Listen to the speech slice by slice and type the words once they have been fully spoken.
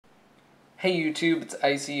Hey YouTube, it's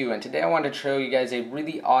ICU, and today I wanted to show you guys a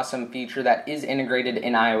really awesome feature that is integrated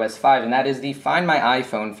in iOS 5, and that is the Find My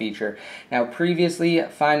iPhone feature. Now previously,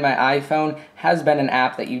 Find My iPhone has been an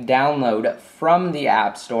app that you download from the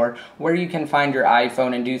App Store where you can find your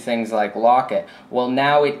iPhone and do things like lock it. Well,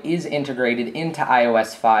 now it is integrated into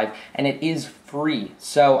iOS 5 and it is free.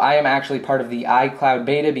 So I am actually part of the iCloud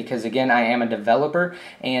beta because again I am a developer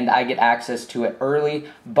and I get access to it early,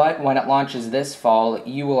 but when it launches this fall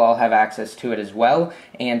you will all have access to it as well.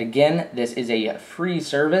 And again, this is a free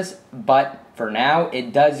service, but for now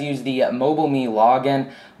it does use the MobileMe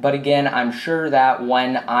login, but again I'm sure that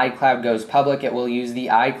when iCloud goes public it will use the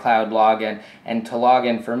iCloud login, and to log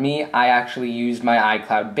in for me I actually used my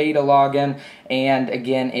iCloud beta login, and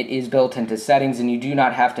again it is built into settings and you do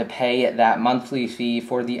not have to pay that monthly fee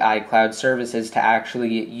for the iCloud services to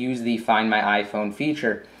actually use the Find My iPhone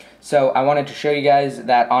feature. So I wanted to show you guys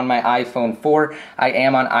that on my iPhone 4, I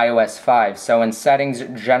am on iOS 5. So in Settings,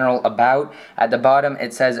 General About, at the bottom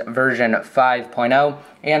it says version 5.0,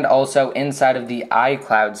 and also inside of the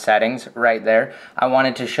iCloud settings, right there, I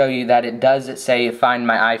wanted to show you that it does say Find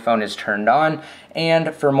My iPhone is turned on.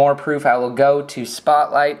 And for more proof, I will go to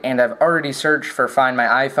Spotlight, and I've already searched for Find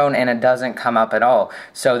My iPhone and it doesn't come up at all.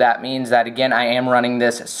 So that means that again I am running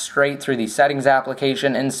this straight through the Settings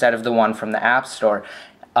application instead of the one from the App Store.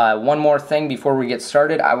 One more thing before we get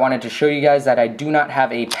started, I wanted to show you guys that I do not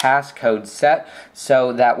have a passcode set,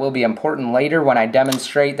 so that will be important later when I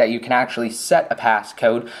demonstrate that you can actually set a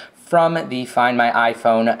passcode from the Find My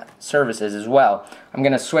iPhone services as well. I'm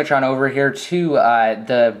going to switch on over here to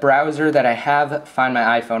the browser that I have Find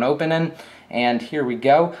My iPhone open in. And here we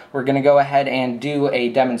go. We're going to go ahead and do a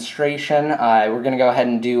demonstration. We're going to go ahead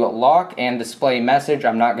and do lock and display message.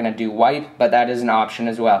 I'm not going to do wipe, but that is an option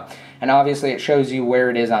as well. And obviously it shows you where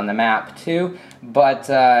it is on the map too, but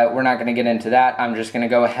we're not going to get into that. I'm just going to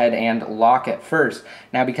go ahead and lock it first.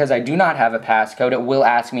 Now because I do not have a passcode, it will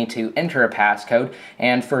ask me to enter a passcode,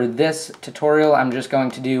 and for this tutorial I'm just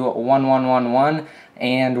going to do 1111,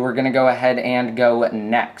 and we're going to go ahead and go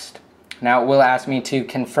next. Now it will ask me to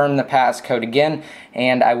confirm the passcode again,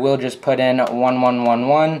 and I will just put in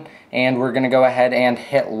 1111, and we're going to go ahead and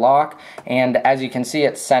hit lock, and as you can see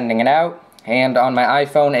it's sending it out, and on my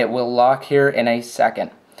iPhone it will lock here in a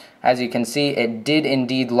second. As you can see, it did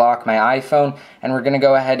indeed lock my iPhone, and we're going to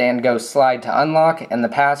go ahead and go slide to unlock, and the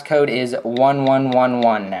passcode is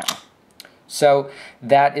 1111 now. So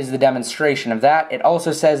that is the demonstration of that. It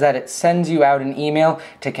also says that it sends you out an email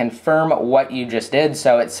to confirm what you just did.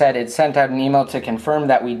 So it said it sent out an email to confirm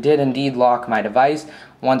that we did indeed lock my device.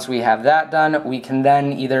 Once we have that done, we can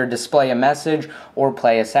then either display a message or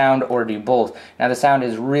play a sound or do both. Now the sound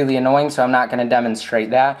is really annoying, so I'm not going to demonstrate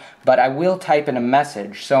that, but I will type in a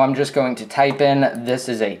message. So I'm just going to type in, "This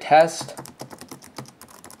is a test."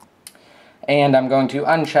 And I'm going to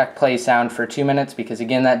uncheck play sound for 2 minutes because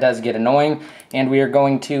again that does get annoying, and we are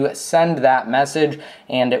going to send that message,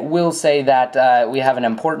 and it will say that we have an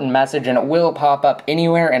important message, and it will pop up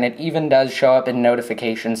anywhere, and it even does show up in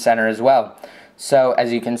Notification Center as well. So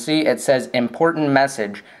as you can see it says important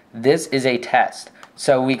message, this is a test.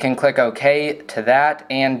 So we can click OK to that,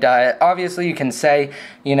 and obviously you can say,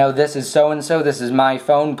 you know, this is so-and-so, this is my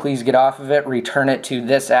phone, please get off of it, return it to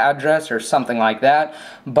this address or something like that.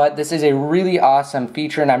 But this is a really awesome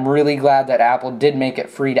feature, and I'm really glad that Apple did make it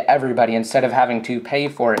free to everybody instead of having to pay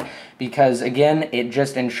for it, because again it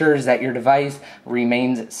just ensures that your device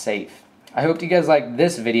remains safe. I hope you guys liked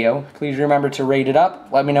this video. Please remember to rate it up,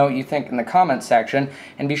 let me know what you think in the comments section,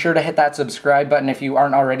 and be sure to hit that subscribe button if you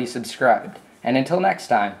aren't already subscribed. And until next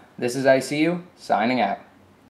time, this is ICU, signing out.